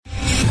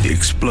The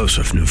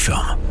explosive new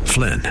film,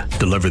 Flynn,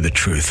 deliver the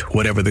truth,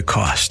 whatever the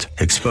cost.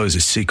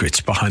 Exposes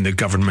secrets behind the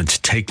government's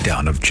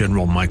takedown of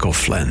General Michael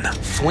Flynn.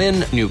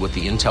 Flynn knew what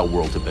the intel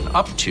world had been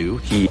up to.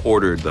 He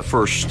ordered the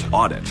first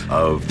audit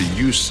of the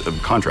use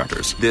of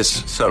contractors.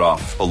 This set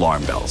off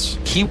alarm bells.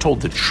 He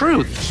told the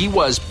truth. He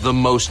was the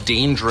most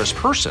dangerous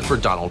person for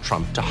Donald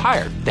Trump to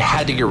hire. They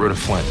had to get rid of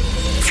Flynn.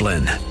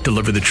 Flynn,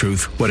 deliver the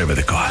truth, whatever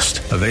the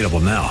cost. Available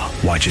now.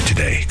 Watch it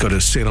today. Go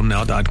to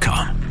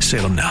salemnow.com.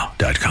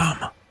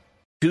 salemnow.com.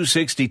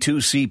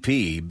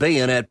 262CP,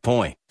 Bayonet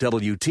Point,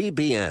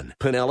 WTBN,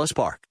 Pinellas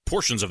Park.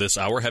 Portions of this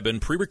hour have been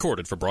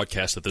pre-recorded for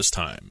broadcast at this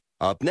time.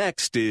 Up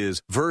next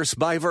is Verse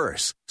by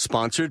Verse,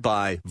 sponsored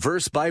by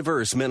Verse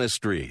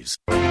Ministries.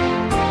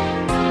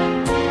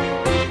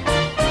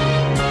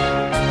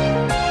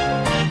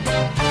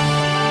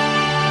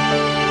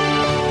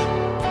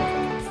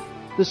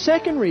 The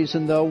second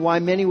reason, though, why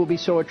many will be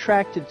so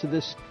attracted to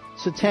this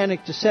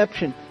satanic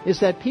deception is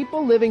that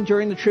people living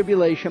during the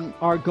tribulation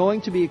are going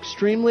to be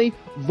extremely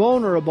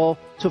vulnerable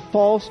to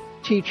false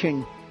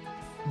teaching.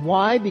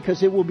 Why?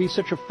 Because it will be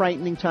such a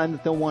frightening time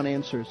that they'll want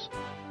answers.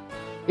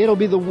 It'll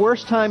be the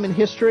worst time in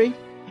history,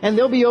 and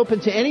they'll be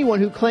open to anyone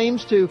who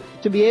claims to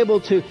be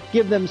able to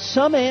give them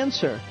some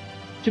answer,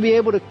 to be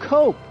able to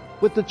cope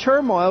with the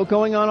turmoil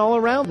going on all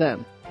around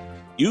them.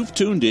 You've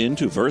tuned in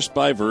to Verse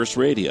by Verse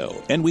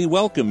Radio, and we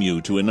welcome you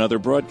to another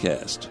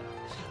broadcast.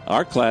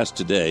 Our class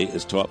today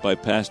is taught by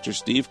Pastor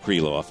Steve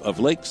Kreloff of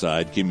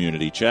Lakeside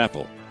Community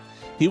Chapel.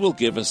 He will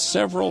give us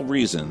several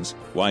reasons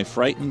why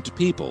frightened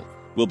people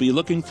will be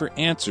looking for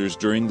answers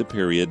during the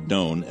period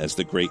known as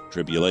the Great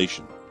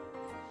Tribulation.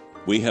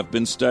 We have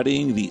been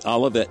studying the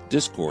Olivet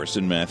Discourse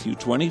in Matthew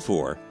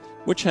 24,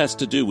 which has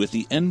to do with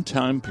the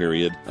end-time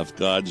period of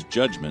God's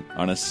judgment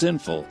on a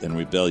sinful and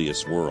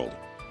rebellious world.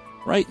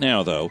 Right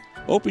now, though,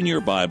 open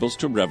your Bibles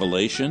to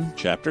Revelation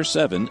chapter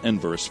 7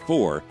 and verse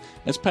 4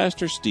 as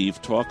Pastor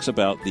Steve talks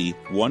about the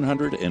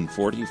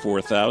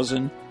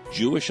 144,000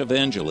 Jewish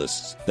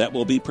evangelists that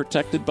will be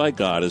protected by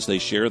God as they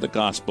share the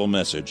gospel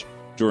message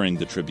during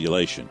the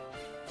tribulation.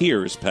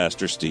 Here's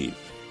Pastor Steve.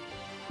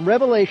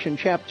 Revelation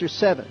chapter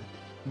 7,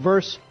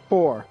 verse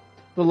 4.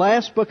 The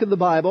last book of the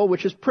Bible,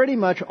 which is pretty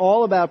much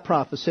all about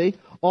prophecy,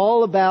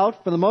 all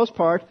about, for the most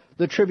part,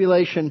 the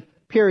tribulation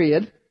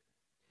period.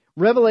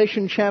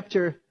 Revelation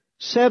chapter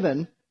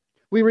 7,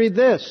 we read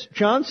this.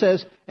 John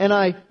says, "And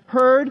I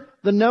heard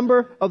the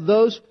number of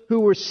those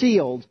who were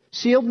sealed."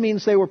 Sealed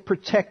means they were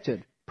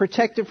protected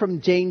from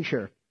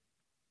danger.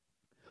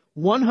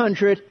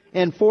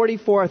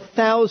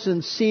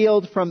 144,000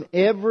 sealed from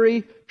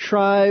every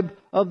tribe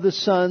of the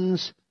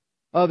sons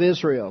of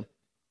Israel.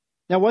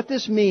 Now what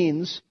this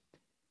means,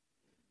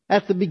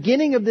 at the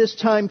beginning of this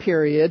time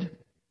period,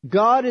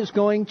 God is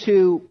going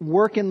to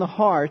work in the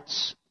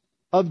hearts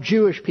of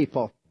Jewish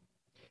people.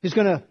 He's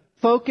going to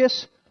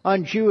focus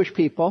on Jewish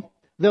people.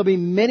 There'll be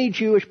many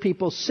Jewish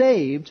people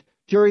saved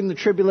during the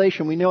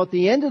tribulation. We know at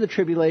the end of the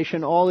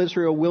tribulation, all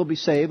Israel will be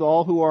saved,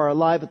 all who are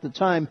alive at the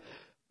time.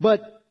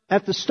 But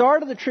at the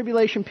start of the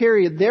tribulation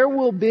period, there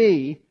will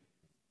be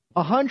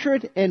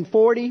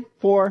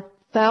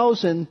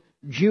 144,000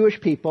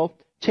 Jewish people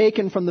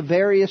taken from the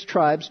various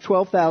tribes,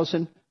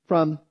 12,000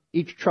 from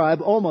each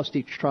tribe, almost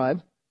each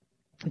tribe.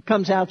 It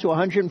comes out to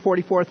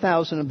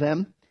 144,000 of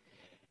them.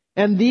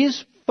 And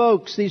these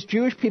folks, these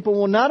Jewish people,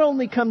 will not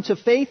only come to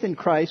faith in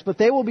Christ, but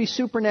they will be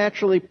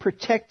supernaturally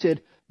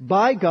protected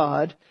by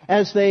God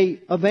as they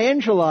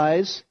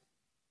evangelize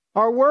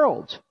our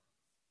world.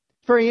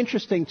 It's very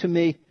interesting to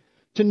me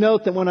to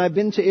note that when I've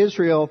been to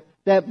Israel,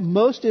 that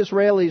most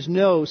Israelis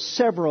know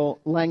several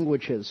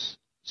languages.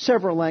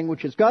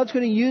 God's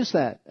going to use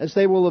that as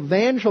they will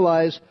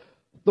evangelize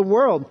the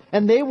world,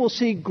 and they will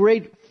see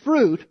great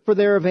fruit for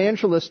their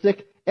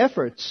evangelistic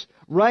efforts.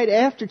 Right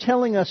after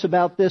telling us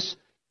about this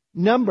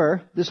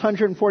number, this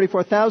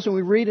 144,000,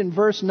 we read in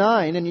verse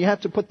 9, and you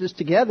have to put this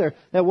together,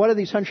 that what do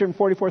these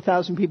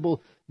 144,000 people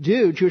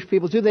do, Jewish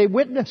people do? They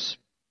witness.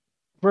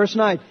 Verse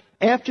 9,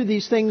 "After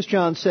these things,"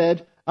 John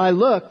said, "I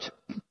looked,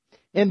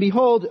 and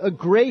behold, a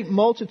great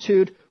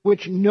multitude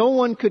which no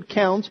one could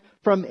count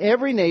from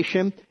every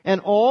nation and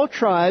all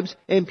tribes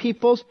and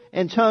peoples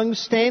and tongues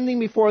standing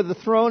before the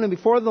throne and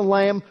before the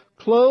Lamb,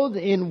 clothed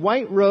in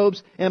white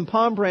robes, and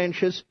palm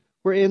branches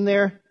were in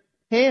their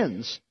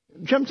hands."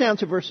 Jump down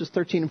to verses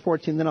 13 and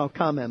 14, then I'll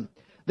comment.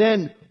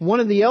 "Then one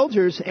of the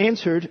elders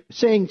answered,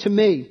 saying to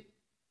me,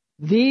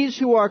 'These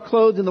who are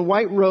clothed in the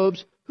white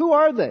robes, who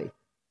are they?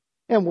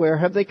 And where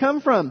have they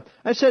come from?'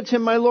 I said to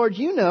him, 'My Lord,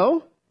 you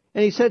know.'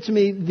 And he said to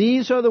me,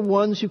 'These are the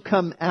ones who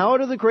come out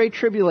of the great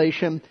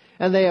tribulation,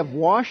 and they have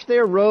washed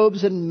their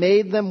robes and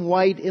made them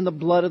white in the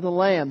blood of the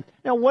Lamb.'"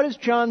 Now, what is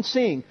John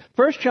seeing?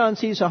 First, John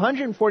sees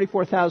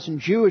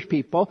 144,000 Jewish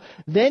people.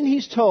 Then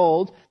he's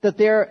told that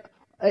there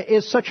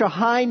is such a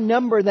high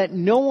number that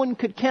no one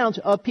could count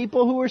of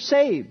people who are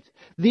saved.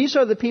 These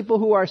are the people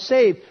who are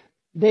saved.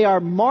 They are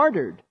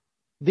martyred.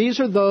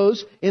 These are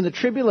those in the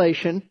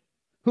tribulation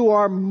who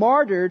are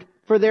martyred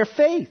for their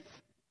faith.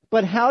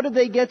 But how did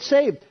they get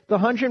saved? The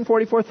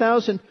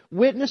 144,000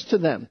 witnessed to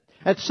them.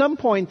 At some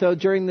point, though,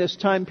 during this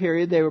time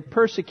period, they were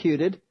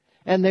persecuted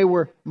and they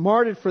were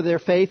martyred for their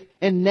faith,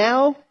 and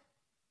now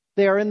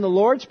they are in the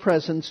Lord's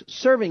presence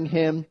serving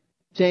Him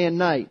day and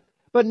night.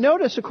 But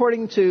notice,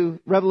 according to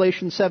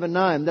Revelation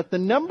 7:9, that the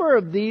number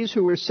of these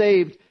who were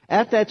saved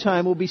at that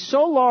time will be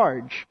so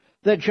large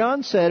that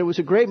John said it was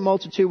a great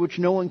multitude which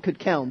no one could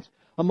count.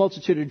 A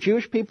multitude of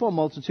Jewish people, a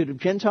multitude of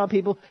Gentile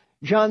people.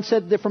 John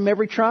said they're from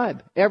every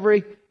tribe,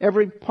 every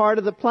part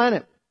of the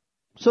planet.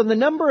 So the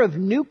number of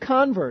new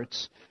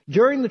converts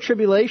during the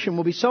tribulation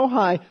will be so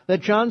high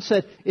that John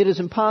said it is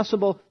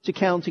impossible to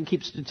count and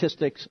keep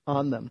statistics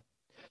on them.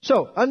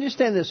 So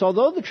understand this.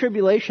 Although the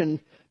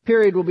tribulation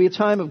period will be a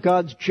time of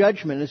God's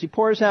judgment as He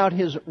pours out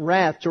His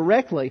wrath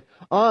directly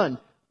on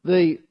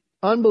the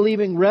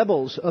unbelieving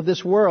rebels of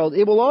this world,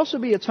 it will also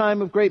be a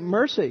time of great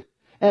mercy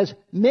as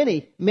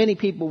many, many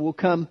people will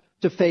come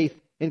to faith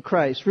in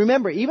Christ.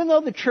 Remember, even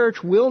though the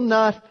church will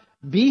not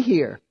be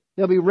here,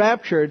 they'll be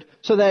raptured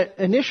so that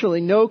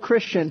initially no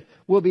Christian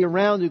will be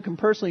around who can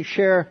personally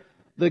share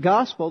the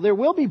gospel. There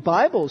will be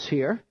Bibles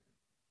here.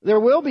 There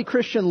will be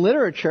Christian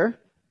literature.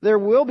 There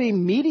will be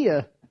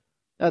media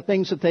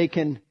things that they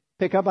can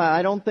pick up.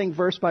 I don't think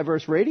Verse by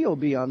Verse Radio will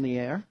be on the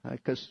air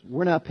because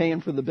we're not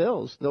paying for the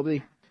bills. They'll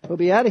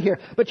be out of here.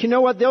 But you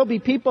know what? There'll be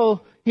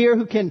people here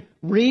who can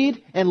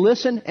read and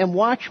listen and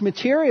watch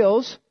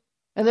materials,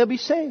 and they'll be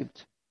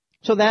saved.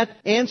 So that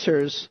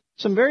answers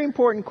some very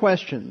important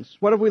questions.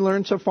 What have we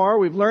learned so far?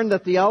 We've learned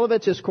that the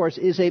Olivet Discourse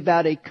is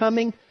about a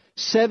coming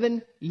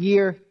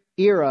 7-year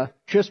era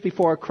just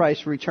before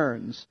Christ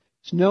returns.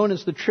 It's known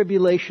as the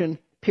tribulation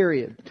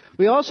period.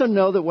 We also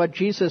know that what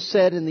Jesus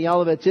said in the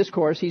Olivet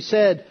Discourse, He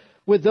said,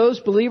 with those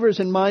believers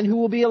in mind who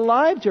will be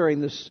alive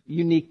during this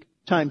unique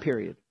time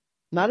period.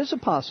 Not as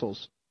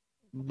apostles,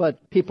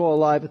 but people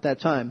alive at that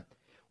time.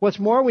 What's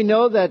more, we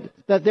know that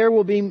there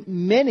will be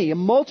a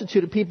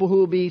multitude of people who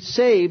will be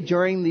saved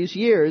during these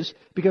years,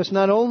 because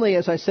not only,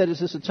 as I said, is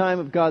this a time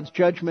of God's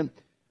judgment,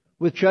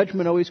 with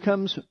judgment always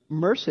comes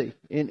mercy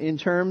in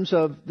terms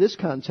of this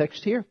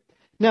context here.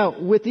 Now,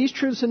 with these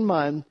truths in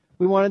mind,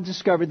 we want to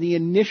discover the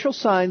initial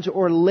signs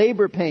or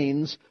labor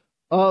pains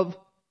of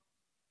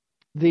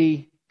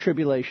the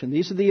tribulation.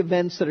 These are the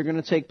events that are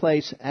going to take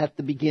place at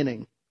the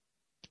beginning.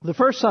 The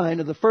first sign,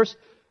 or the first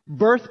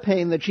birth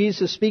pain that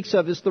Jesus speaks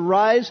of, is the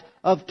rise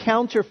of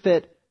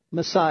counterfeit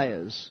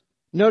messiahs.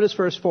 Notice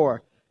verse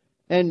 4.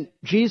 And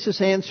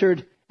Jesus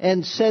answered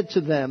and said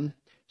to them,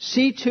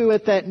 see to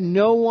it that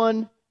no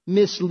one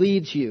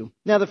misleads you.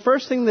 Now, the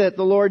first thing that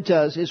the Lord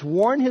does is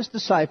warn His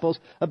disciples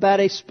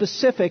about a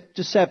specific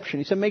deception.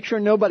 He said, make sure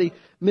nobody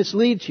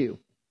misleads you.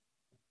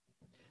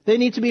 They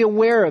need to be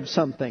aware of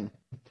something.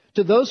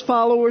 To those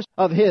followers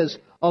of His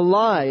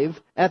alive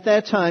at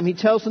that time, He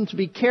tells them to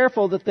be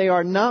careful that they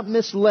are not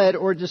misled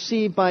or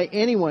deceived by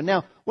anyone.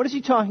 Now, what is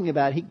He talking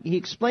about? He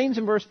explains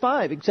in verse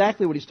 5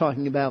 exactly what He's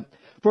talking about.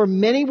 For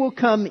many will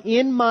come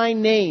in my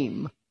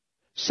name,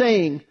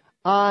 saying,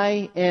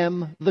 I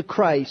am the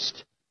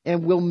Christ,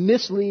 and will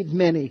mislead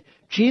many.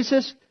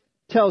 Jesus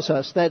tells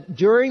us that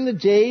during the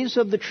days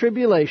of the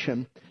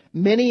tribulation,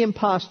 many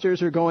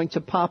impostors are going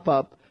to pop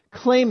up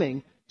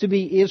claiming to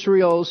be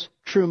Israel's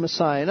true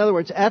Messiah. In other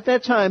words, at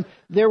that time,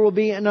 there will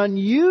be an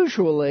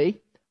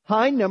unusually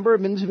high number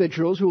of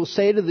individuals who will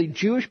say to the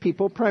Jewish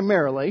people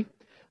primarily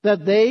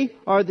that they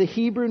are the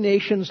Hebrew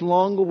nation's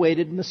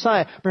long-awaited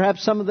Messiah.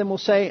 Perhaps some of them will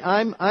say,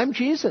 I'm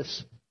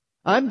Jesus.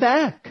 I'm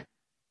back.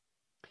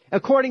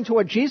 According to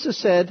what Jesus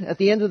said at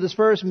the end of this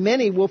verse,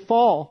 many will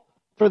fall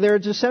for their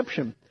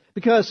deception,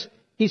 because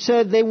He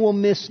said they will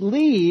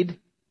mislead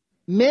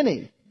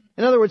many.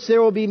 In other words,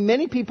 there will be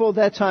many people at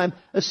that time,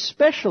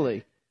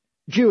 especially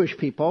Jewish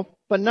people,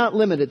 but not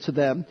limited to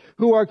them,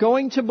 who are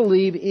going to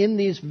believe in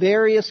these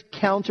various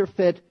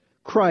counterfeit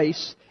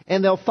Christs,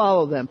 and they'll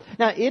follow them.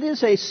 Now, it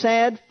is a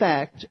sad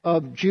fact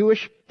of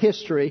Jewish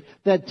history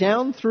that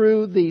down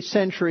through the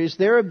centuries,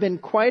 there have been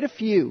quite a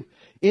few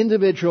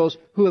individuals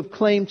who have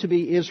claimed to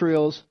be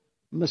Israel's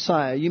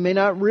Messiah. You may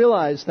not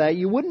realize that.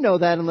 You wouldn't know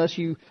that unless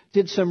you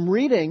did some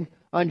reading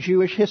on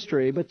Jewish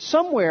history. But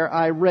somewhere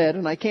I read,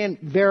 and I can't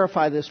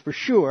verify this for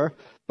sure,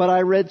 but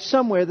I read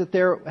somewhere that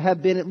there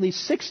have been at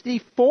least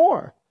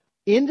 64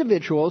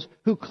 individuals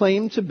who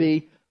claim to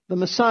be the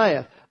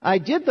Messiah. I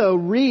did, though,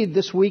 read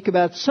this week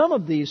about some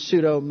of these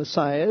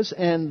pseudo-Messiahs,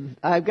 and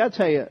I've got to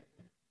tell you,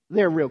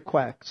 they're real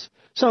quacks.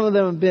 Some of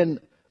them have been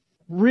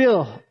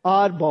real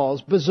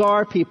oddballs,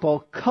 bizarre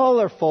people,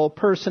 colorful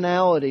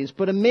personalities.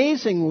 But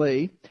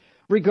amazingly,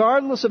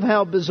 regardless of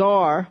how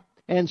bizarre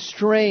and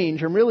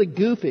strange and really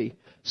goofy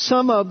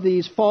some of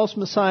these false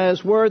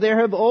messiahs were, there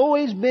have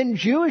always been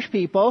Jewish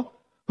people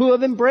who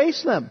have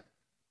embraced them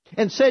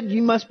and said,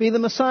 you must be the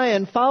Messiah,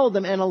 and followed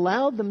them and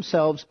allowed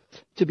themselves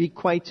to be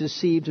quite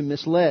deceived and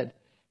misled.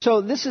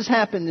 So this has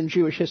happened in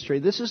Jewish history.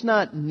 This is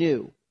not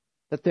new,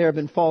 that there have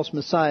been false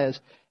messiahs.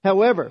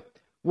 However,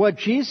 what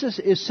Jesus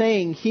is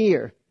saying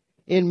here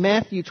in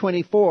Matthew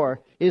 24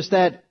 is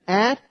that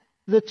at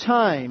the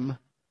time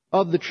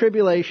of the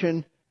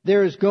tribulation,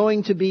 there is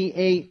going to be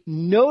a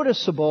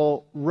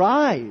noticeable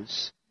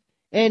rise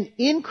and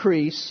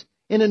increase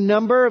in a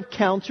number of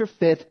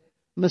counterfeit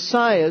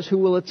messiahs who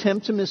will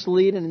attempt to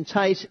mislead and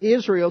entice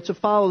Israel to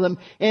follow them.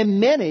 And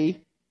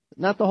many,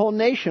 not the whole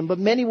nation, but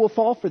many will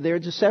fall for their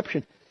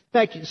deception. In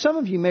fact, some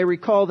of you may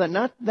recall that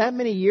not that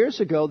many years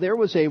ago, there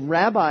was a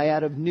rabbi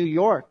out of New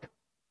York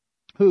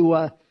who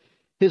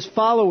his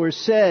followers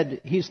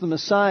said he's the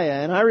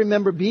Messiah. And I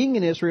remember being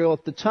in Israel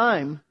at the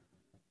time,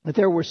 that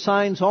there were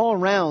signs all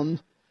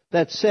around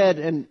that said,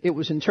 and it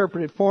was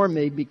interpreted for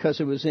me because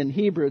it was in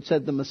Hebrew, it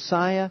said, the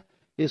Messiah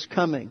is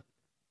coming.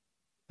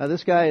 Now,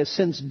 this guy has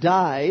since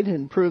died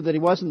and proved that he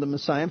wasn't the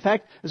Messiah. In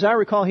fact, as I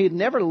recall, he had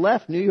never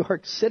left New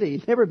York City.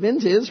 He'd never been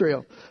to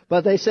Israel.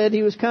 But they said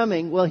he was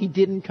coming. Well, he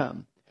didn't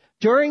come.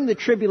 During the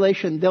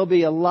tribulation, there'll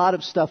be a lot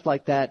of stuff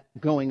like that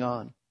going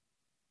on.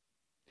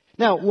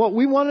 Now, what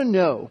we want to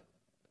know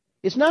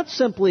is not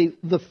simply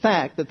the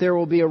fact that there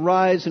will be a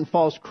rise in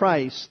false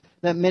Christ,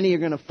 that many are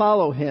going to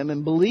follow him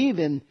and believe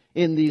in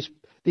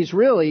these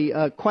really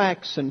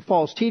quacks and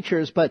false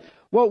teachers, but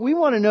what we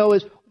want to know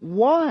is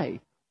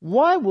why.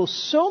 Why will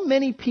so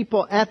many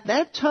people at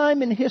that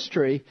time in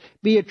history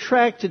be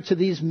attracted to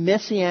these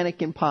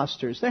messianic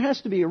imposters? There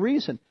has to be a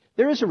reason.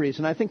 There is a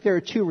reason. I think there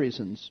are two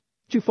reasons.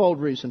 Twofold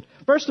reason.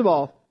 First of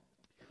all,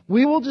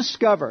 we will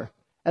discover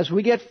as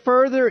we get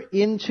further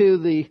into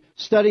the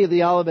study of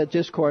the Olivet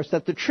Discourse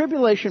that the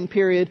tribulation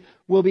period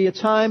will be a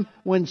time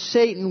when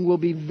Satan will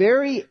be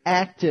very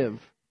active,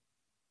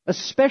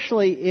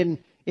 especially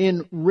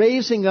in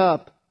raising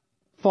up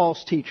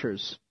false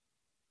teachers.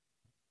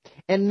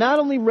 And not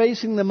only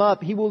raising them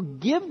up, he will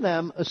give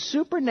them a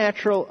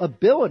supernatural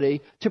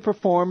ability to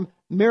perform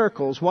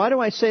miracles. Why do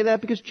I say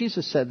that? Because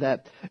Jesus said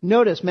that.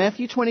 Notice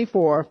Matthew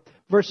 24,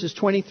 verses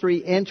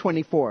 23 and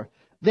 24.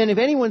 Then if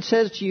anyone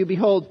says to you,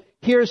 behold,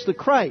 here's the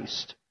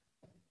Christ,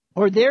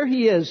 or there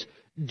he is,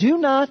 do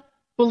not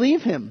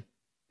believe him.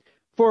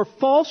 For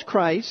false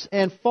Christs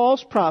and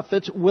false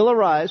prophets will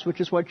arise, which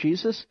is what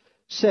Jesus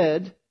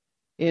said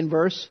in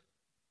verse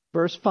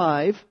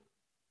 5.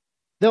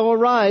 They'll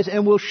arise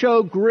and will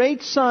show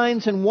great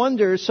signs and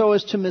wonders so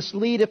as to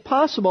mislead, if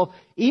possible,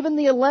 even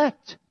the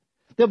elect.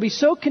 They'll be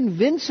so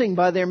convincing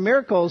by their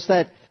miracles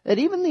that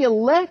even the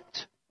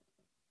elect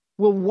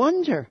will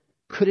wonder,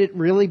 could it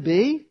really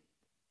be?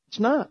 It's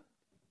not.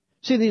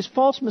 See, these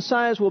false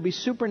messiahs will be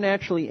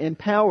supernaturally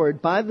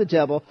empowered by the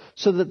devil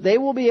so that they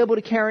will be able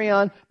to carry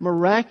on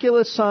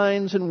miraculous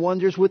signs and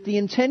wonders with the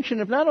intention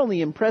of not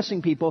only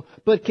impressing people,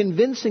 but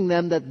convincing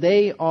them that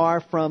they are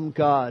from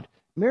God.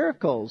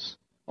 Miracles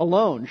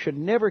alone should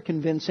never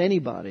convince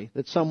anybody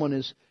that someone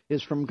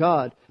is from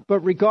God.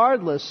 But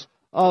regardless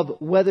of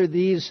whether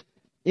these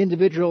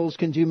individuals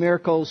can do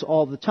miracles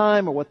all the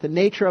time or what the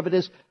nature of it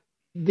is,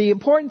 the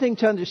important thing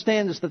to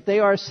understand is that they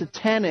are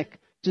satanic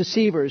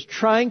deceivers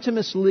trying to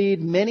mislead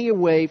many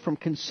away from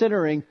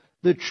considering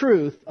the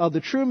truth of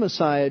the true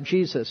Messiah,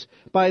 Jesus,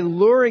 by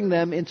luring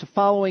them into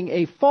following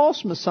a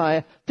false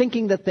Messiah,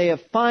 thinking that they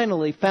have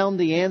finally found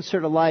the answer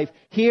to life.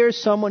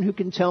 Here's someone who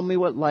can tell me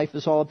what life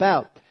is all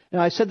about. Now,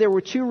 I said there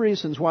were two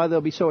reasons why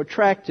they'll be so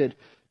attracted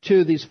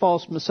to these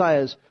false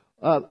messiahs.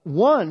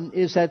 One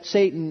is that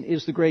Satan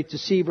is the great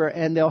deceiver,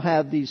 and they'll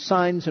have these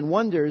signs and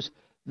wonders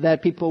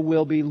that people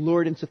will be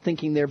lured into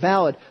thinking they're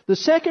valid. The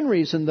second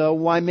reason, though,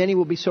 why many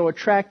will be so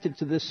attracted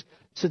to this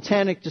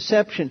satanic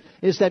deception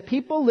is that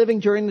people living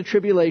during the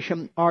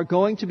tribulation are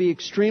going to be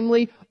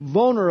extremely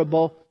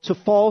vulnerable to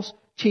false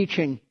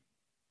teaching.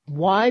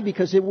 Why?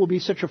 Because it will be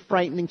such a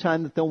frightening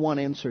time that they'll want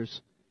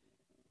answers.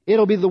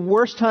 It'll be the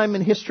worst time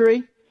in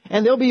history.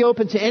 And they'll be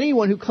open to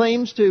anyone who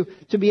claims to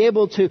be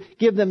able to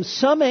give them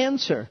some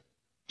answer,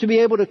 to be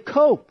able to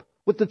cope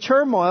with the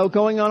turmoil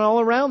going on all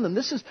around them.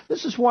 This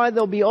is why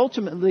they'll be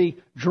ultimately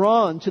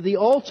drawn to the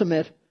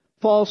ultimate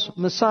false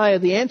Messiah,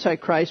 the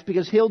Antichrist,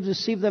 because he'll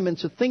deceive them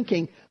into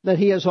thinking that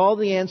he has all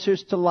the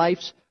answers to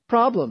life's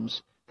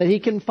problems, that he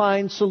can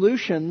find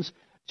solutions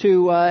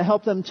to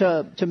help them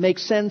to make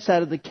sense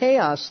out of the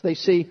chaos they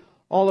see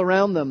all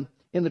around them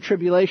in the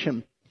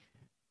tribulation.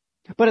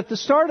 But at the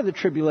start of the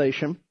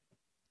tribulation,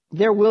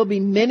 there will be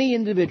many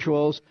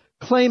individuals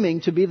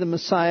claiming to be the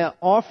Messiah,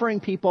 offering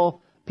people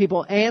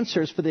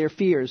answers for their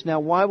fears. Now,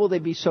 why will they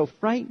be so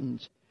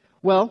frightened?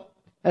 Well,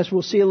 as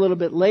we'll see a little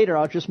bit later,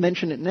 I'll just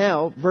mention it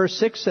now. Verse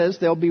 6 says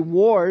there'll be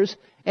wars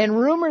and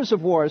rumors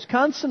of wars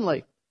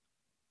constantly.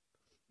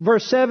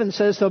 Verse 7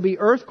 says there'll be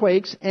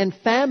earthquakes and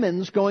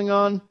famines going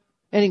on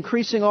and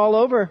increasing all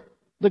over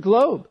the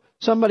globe.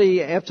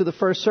 Somebody after the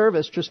first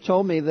service just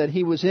told me that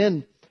he was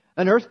in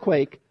an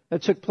earthquake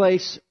that took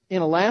place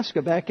in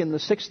Alaska back in the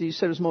 60s. He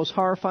said it was the most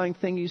horrifying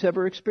thing he's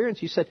ever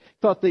experienced. He said he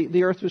thought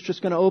the earth was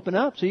just going to open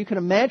up. So you can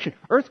imagine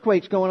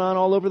earthquakes going on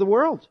all over the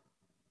world.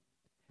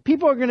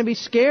 People are going to be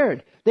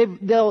scared.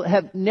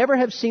 They'll never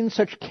have seen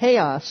such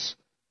chaos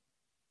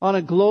on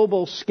a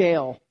global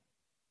scale.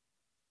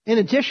 In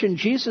addition,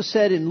 Jesus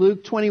said in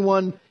Luke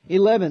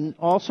 21:11,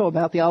 also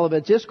about the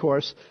Olivet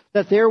Discourse,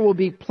 that there will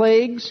be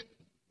plagues,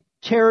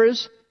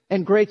 terrors,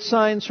 and great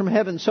signs from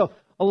heaven. So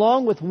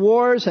along with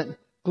wars and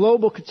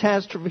global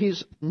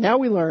catastrophes, now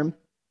we learn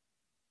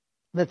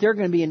that there's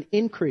going to be an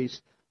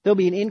increase. There'll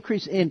be an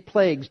increase in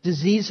plagues,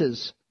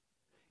 diseases,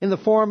 in the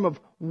form of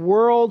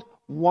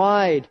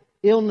worldwide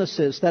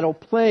illnesses that will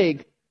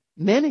plague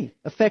many,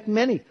 affect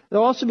many. There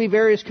will also be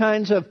various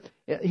kinds of,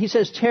 he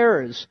says,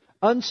 terrors,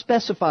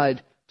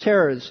 unspecified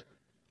terrors,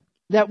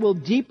 that will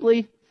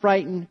deeply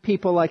frighten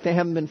people like they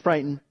haven't been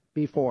frightened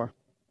before.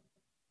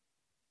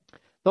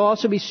 There'll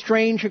also be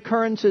strange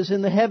occurrences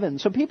in the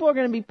heavens. So people are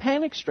going to be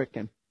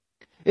panic-stricken.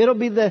 It'll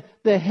be the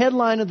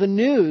headline of the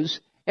news.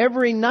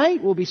 Every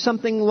night will be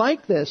something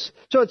like this.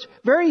 So it's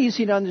very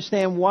easy to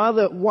understand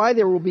why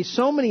there will be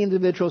so many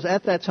individuals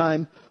at that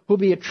time who will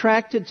be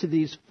attracted to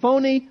these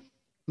phony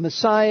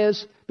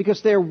messiahs,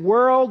 because their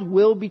world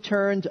will be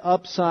turned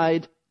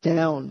upside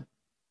down.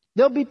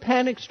 They'll be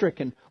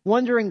panic-stricken,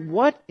 wondering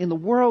what in the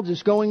world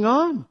is going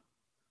on.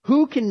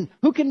 Who can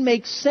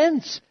make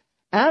sense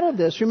out of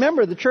this?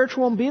 Remember, the church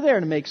won't be there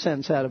to make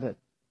sense out of it.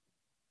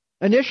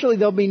 Initially,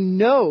 there'll be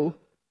no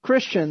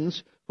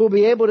Christians who will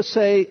be able to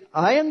say,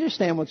 I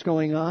understand what's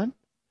going on.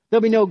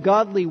 There'll be no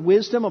godly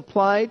wisdom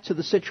applied to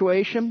the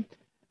situation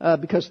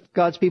because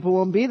God's people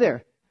won't be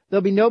there.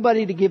 There'll be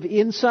nobody to give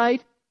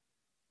insight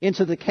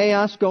into the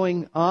chaos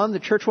going on. The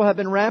church will have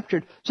been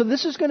raptured. So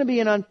this is going to be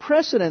an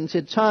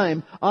unprecedented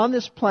time on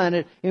this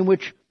planet in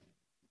which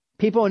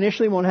people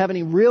initially won't have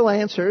any real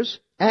answers,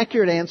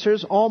 accurate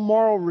answers. All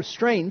moral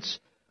restraints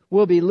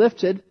will be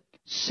lifted.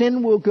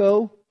 Sin will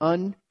go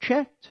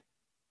unchecked.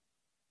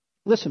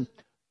 Listen,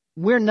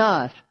 we're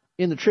not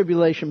in the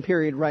tribulation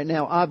period right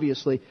now,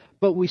 obviously,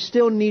 but we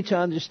still need to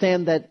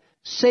understand that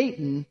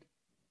Satan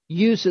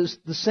uses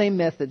the same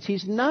methods.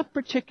 He's not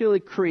particularly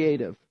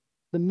creative.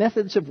 The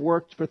methods have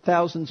worked for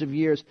thousands of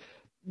years.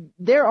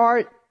 There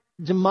are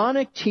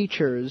demonic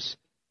teachers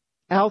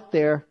out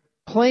there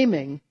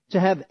claiming to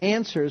have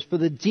answers for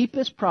the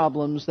deepest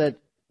problems that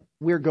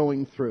we're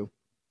going through,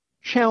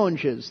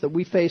 challenges that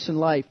we face in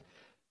life.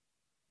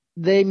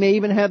 They may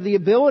even have the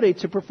ability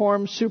to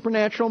perform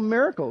supernatural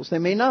miracles. They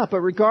may not,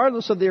 but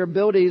regardless of their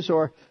abilities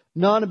or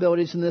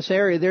non-abilities in this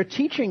area, their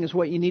teaching is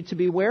what you need to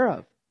be aware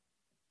of.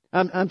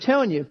 I'm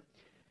telling you,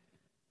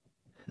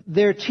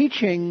 their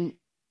teaching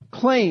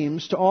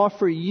claims to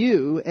offer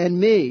you and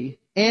me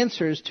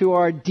answers to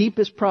our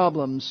deepest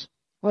problems.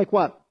 Like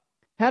what?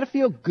 How to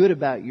feel good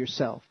about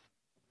yourself.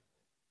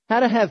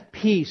 How to have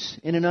peace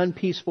in an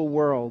unpeaceful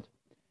world.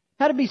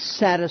 How to be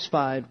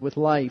satisfied with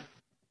life.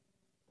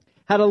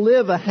 How to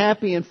live a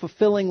happy and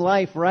fulfilling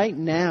life right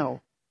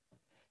now.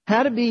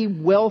 How to be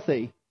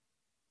wealthy.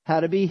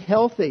 How to be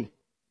healthy.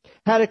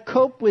 How to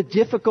cope with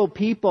difficult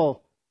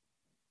people,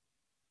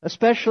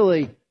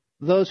 especially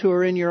those who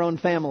are in your own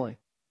family.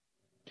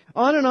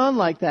 On and on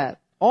like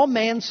that. All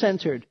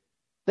man-centered.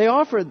 They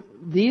offer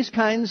these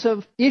kinds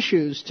of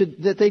issues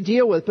that they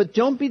deal with, but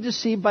don't be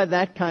deceived by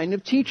that kind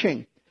of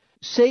teaching.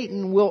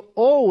 Satan will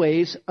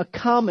always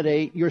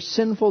accommodate your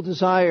sinful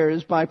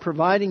desires by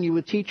providing you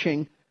with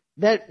teaching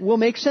that will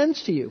make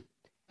sense to you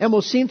and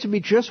will seem to be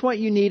just what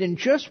you need and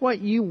just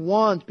what you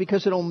want,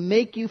 because it'll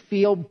make you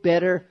feel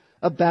better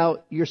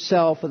about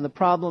yourself and the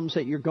problems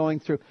that you're going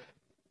through.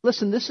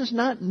 Listen, this is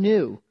not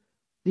new.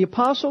 The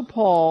Apostle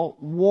Paul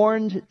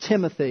warned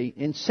Timothy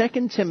in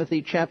 2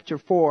 Timothy chapter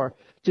 4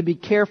 to be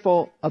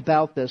careful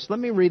about this. Let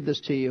me read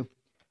this to you.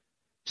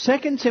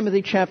 2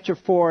 Timothy chapter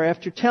 4,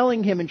 after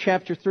telling him in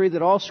chapter 3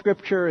 that all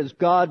Scripture is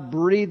God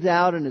breathed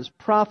out and is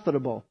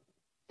profitable,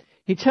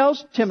 he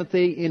tells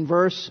Timothy in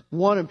verse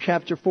 1 of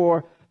chapter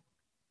 4,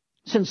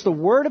 since the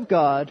Word of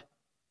God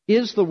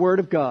is the Word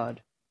of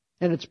God,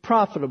 and it's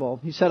profitable,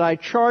 he said, I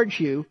charge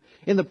you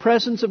in the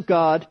presence of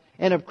God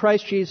and of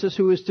Christ Jesus,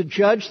 who is to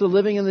judge the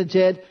living and the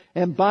dead,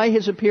 and by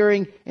His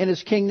appearing in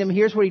His kingdom.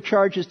 Here's what he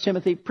charges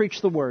Timothy: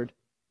 preach the Word.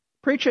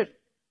 Preach it.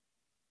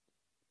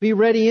 Be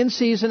ready in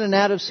season and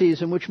out of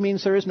season, which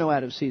means there is no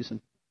out of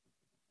season.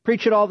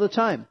 Preach it all the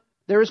time.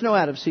 There is no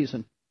out of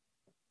season.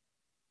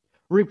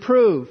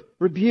 Reprove,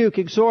 rebuke,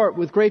 exhort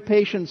with great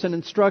patience and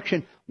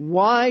instruction.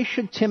 Why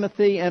should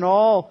Timothy and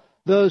all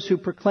those who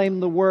proclaim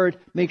the Word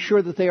make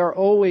sure that they are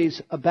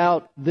always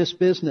about this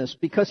business?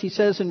 Because he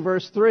says in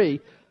verse 3,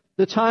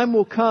 the time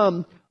will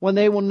come when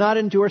they will not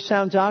endure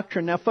sound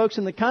doctrine. Now, folks,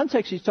 in the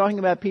context, he's talking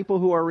about people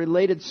who are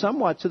related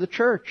somewhat to the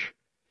church.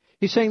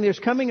 He's saying there's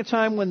coming a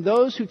time when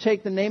those who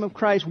take the name of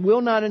Christ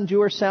will not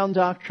endure sound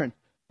doctrine.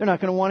 They're not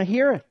going to want to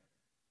hear it.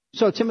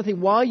 So, Timothy,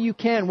 while you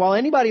can, while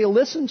anybody will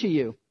listen to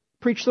you,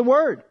 preach the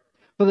Word.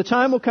 For the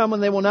time will come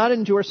when they will not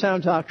endure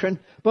sound doctrine,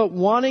 but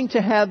wanting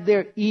to have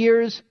their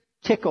ears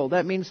tickled.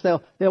 That means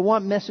they'll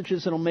want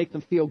messages that will make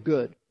them feel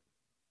good.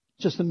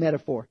 Just a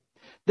metaphor.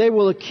 They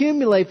will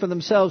accumulate for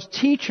themselves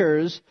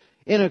teachers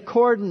in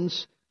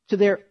accordance to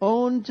their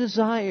own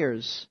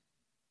desires.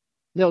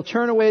 They'll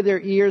turn away their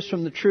ears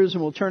from the truths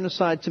and will turn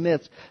aside to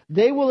myths.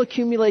 They will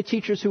accumulate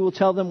teachers who will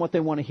tell them what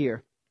they want to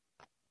hear.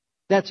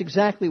 That's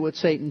exactly what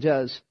Satan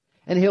does.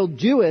 And he'll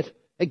do it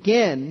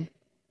again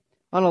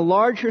on a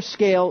larger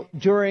scale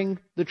during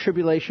the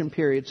tribulation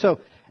period. So,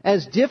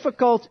 as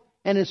difficult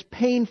and as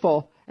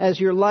painful as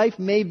your life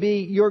may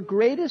be, your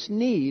greatest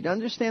need,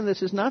 understand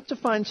this, is not to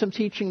find some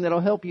teaching that will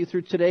help you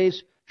through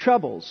today's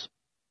troubles.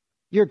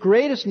 Your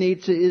greatest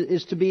need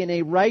is to be in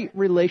a right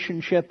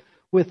relationship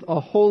with a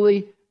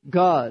holy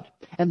God.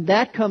 And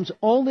that comes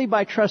only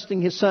by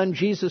trusting His Son,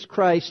 Jesus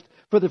Christ,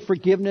 for the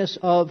forgiveness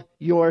of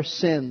your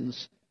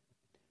sins.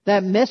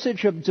 That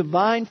message of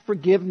divine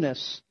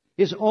forgiveness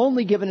is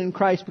only given in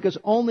Christ because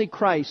only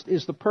Christ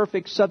is the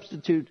perfect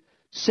substitute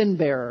sin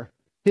bearer.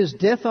 His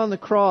death on the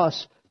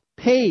cross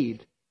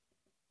paid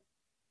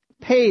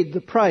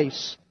the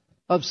price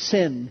of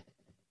sin.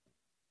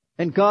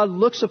 And God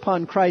looks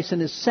upon Christ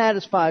and is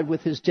satisfied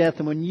with His death.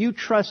 And when you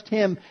trust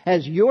Him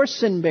as your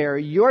sin bearer,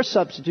 your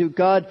substitute,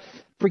 God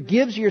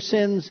forgives your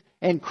sins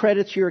and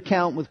credits your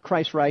account with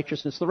Christ's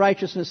righteousness, the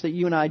righteousness that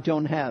you and I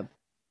don't have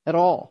at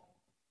all.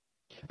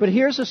 But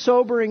here's a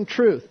sobering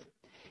truth.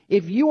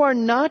 If you are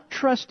not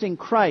trusting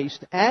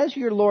Christ as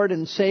your Lord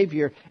and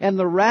Savior, and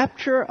the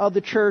rapture of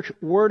the church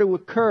were to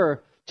occur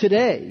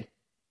today,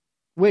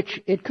 which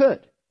it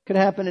could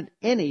happen at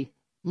any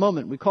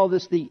moment. We call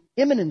this the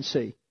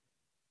imminency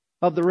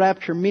of the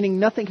rapture, meaning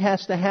nothing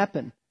has to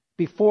happen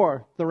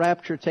before the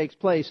rapture takes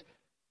place.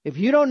 If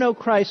you don't know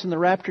Christ and the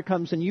rapture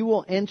comes, then you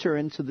will enter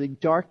into the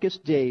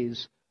darkest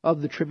days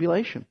of the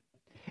tribulation.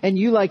 And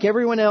you, like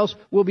everyone else,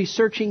 will be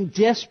searching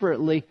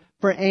desperately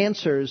for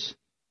answers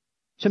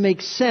to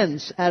make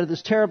sense out of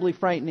this terribly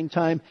frightening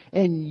time,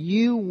 and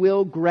you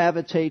will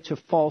gravitate to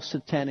false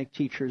satanic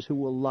teachers who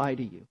will lie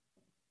to you.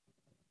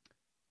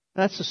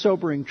 That's the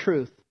sobering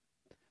truth.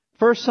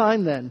 First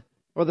sign then,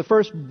 or the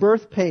first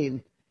birth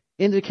pain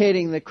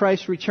indicating that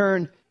Christ's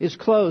return is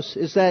close,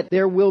 is that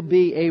there will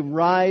be a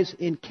rise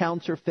in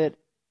counterfeit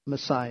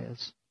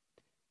messiahs.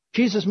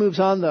 Jesus moves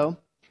on, though,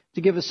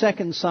 to give a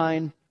second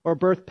sign or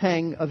birth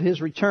pang of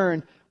His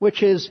return,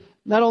 which is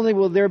not only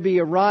will there be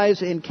a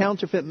rise in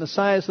counterfeit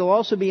messiahs, there will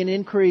also be an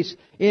increase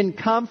in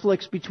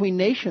conflicts between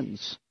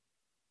nations.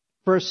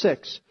 Verse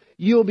 6,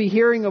 you will be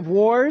hearing of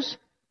wars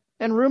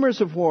and rumors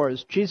of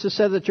wars. Jesus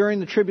said that during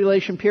the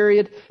tribulation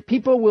period,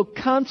 people will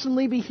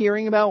constantly be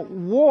hearing about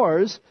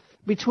wars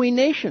between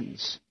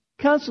nations.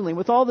 Constantly.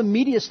 With all the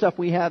media stuff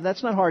we have,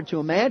 that's not hard to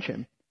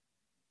imagine.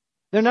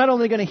 They're not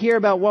only going to hear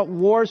about what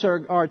wars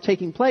are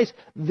taking place,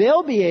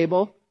 they'll be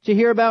able to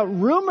hear about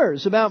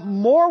rumors, about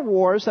more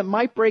wars that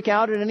might break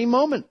out at any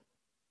moment.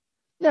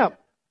 Now,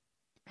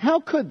 how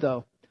could,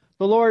 though,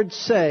 the Lord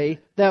say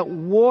that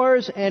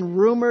wars and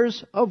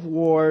rumors of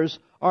wars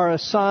are a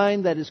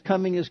sign that His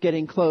coming is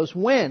getting close,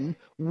 when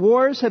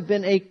wars have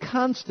been a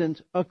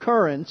constant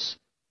occurrence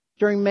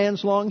during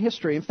man's long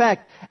history? In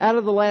fact, out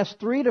of the last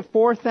 3,000 to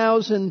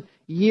 4,000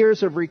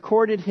 years of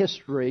recorded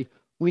history,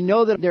 we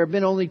know that there have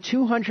been only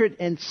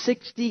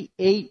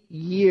 268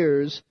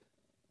 years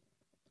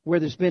where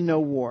there's been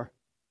no war.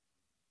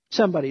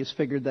 Somebody has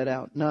figured that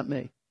out, not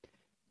me.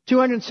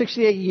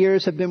 268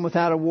 years have been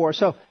without a war.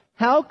 So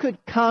how could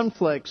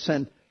conflicts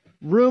and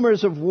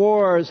rumors of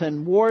wars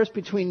and wars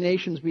between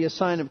nations be a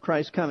sign of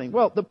Christ's coming?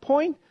 Well, the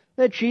point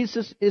that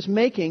Jesus is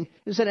making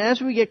is that as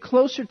we get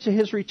closer to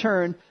His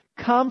return,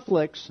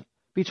 conflicts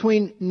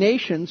between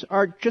nations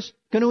are just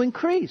going to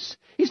increase.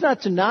 He's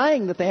not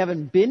denying that they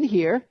haven't been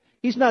here.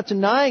 He's not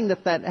denying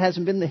that that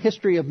hasn't been the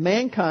history of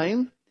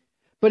mankind.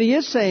 But He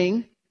is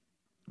saying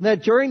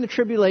that during the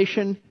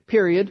tribulation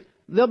period,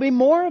 there'll be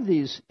more of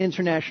these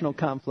international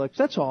conflicts.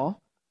 That's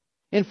all.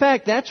 In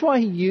fact, that's why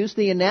He used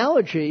the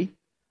analogy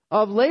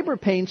of labor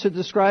pains to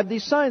describe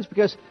these signs,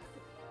 because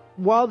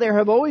while there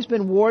have always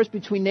been wars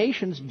between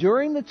nations,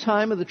 during the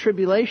time of the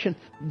tribulation,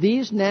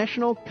 these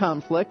national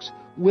conflicts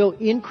will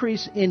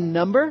increase in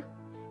number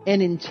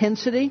and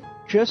intensity,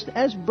 just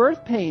as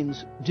birth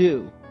pains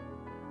do,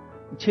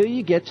 until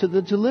you get to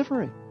the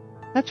delivery.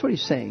 That's what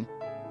He's saying.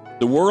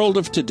 The world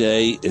of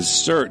today is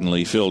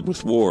certainly filled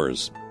with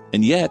wars,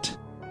 and yet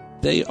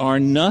they are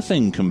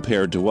nothing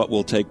compared to what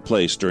will take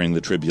place during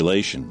the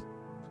tribulation.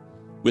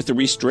 With the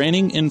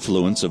restraining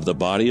influence of the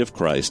body of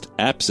Christ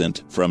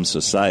absent from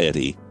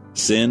society,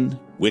 sin,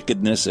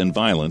 wickedness, and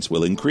violence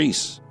will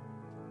increase.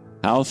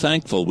 How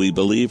thankful we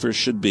believers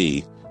should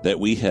be that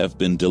we have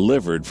been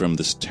delivered from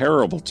this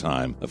terrible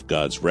time of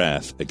God's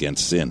wrath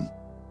against sin.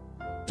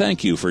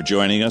 Thank you for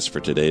joining us for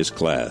today's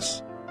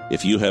class.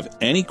 If you have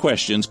any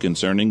questions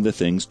concerning the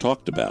things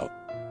talked about,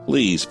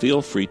 please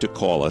feel free to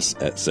call us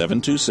at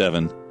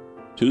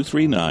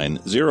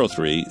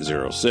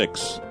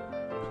 727-239-0306.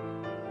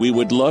 We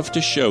would love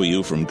to show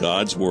you from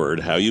God's Word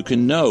how you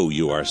can know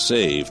you are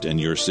saved and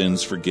your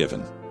sins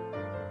forgiven.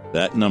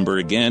 That number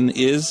again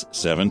is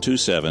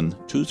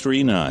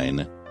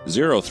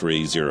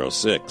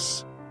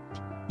 727-239-0306.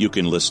 You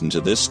can listen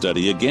to this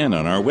study again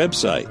on our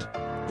website,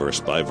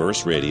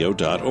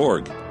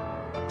 versebyverseradio.org.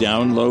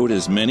 Download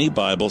as many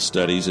Bible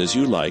studies as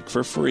you like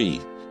for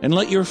free, and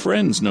let your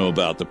friends know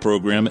about the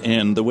program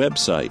and the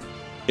website.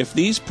 If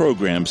these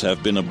programs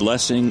have been a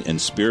blessing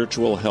and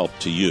spiritual help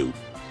to you,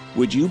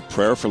 would you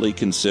prayerfully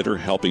consider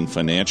helping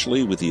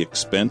financially with the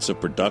expense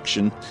of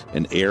production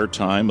and air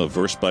time of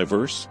Verse by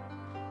Verse?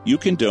 You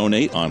can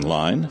donate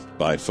online,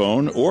 by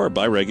phone, or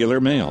by regular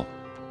mail.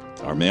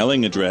 Our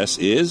mailing address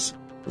is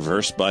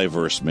Verse by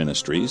Verse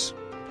Ministries,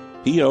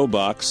 P.O.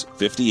 Box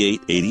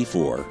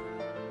 5884,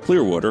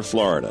 Clearwater,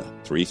 Florida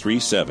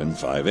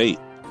 33758.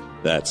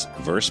 That's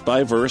Verse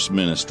by Verse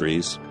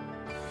Ministries,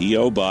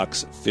 P.O.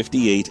 Box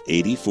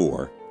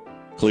 5884,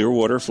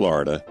 Clearwater,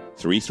 Florida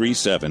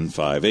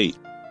 33758.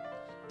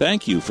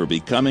 Thank you for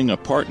becoming a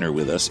partner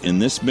with us in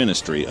this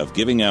ministry of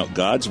giving out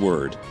God's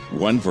Word,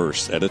 one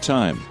verse at a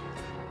time.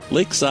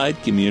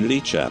 Lakeside Community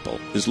Chapel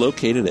is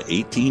located at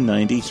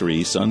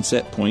 1893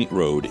 Sunset Point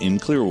Road in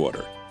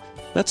Clearwater.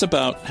 That's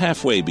about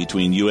halfway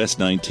between US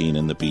 19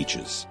 and the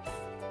beaches.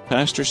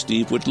 Pastor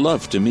Steve would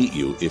love to meet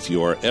you if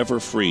you are ever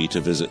free to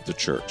visit the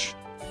church.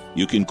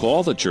 You can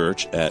call the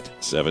church at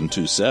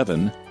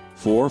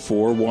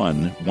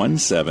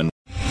 727-441-17.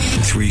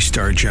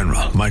 Three-star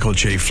General Michael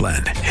J.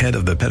 Flynn, head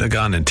of the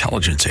Pentagon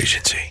Intelligence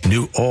Agency,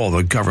 knew all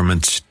the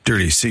government's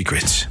dirty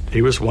secrets.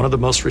 He was one of the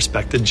most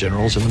respected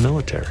generals in the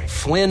military.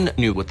 Flynn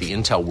knew what the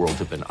intel world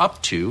had been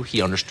up to.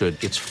 He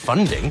understood its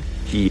funding.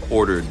 He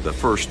ordered the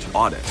first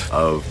audit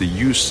of the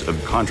use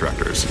of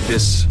contractors.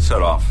 This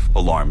set off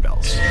alarm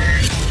bells.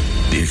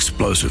 The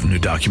explosive new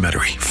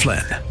documentary,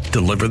 Flynn,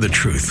 Deliver the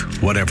Truth,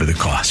 Whatever the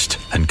Cost,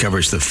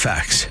 uncovers the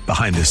facts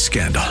behind this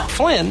scandal.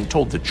 Flynn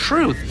told the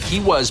truth. He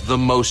was the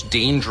most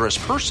dangerous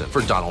person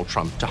for Donald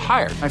Trump to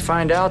hire. I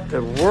find out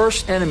the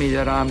worst enemy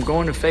that I'm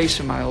going to face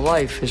in my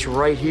life is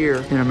right here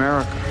in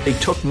America. They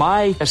took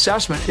my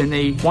assessment and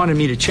they wanted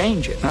me to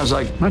change it. And I was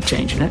like, I'm not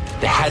changing it.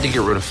 They had to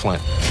get rid of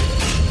Flynn.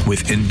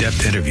 With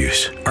in-depth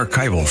interviews,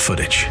 archival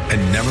footage,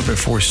 and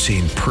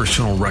never-before-seen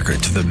personal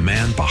records of the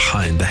man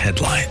behind the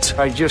headlines.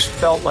 I just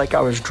felt like I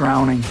was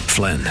drowning.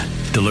 Flynn,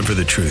 Deliver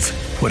the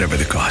Truth, Whatever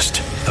the Cost.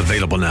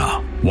 Available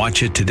now.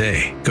 Watch it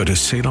today. Go to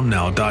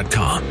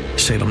salemnow.com.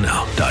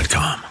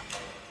 salemnow.com.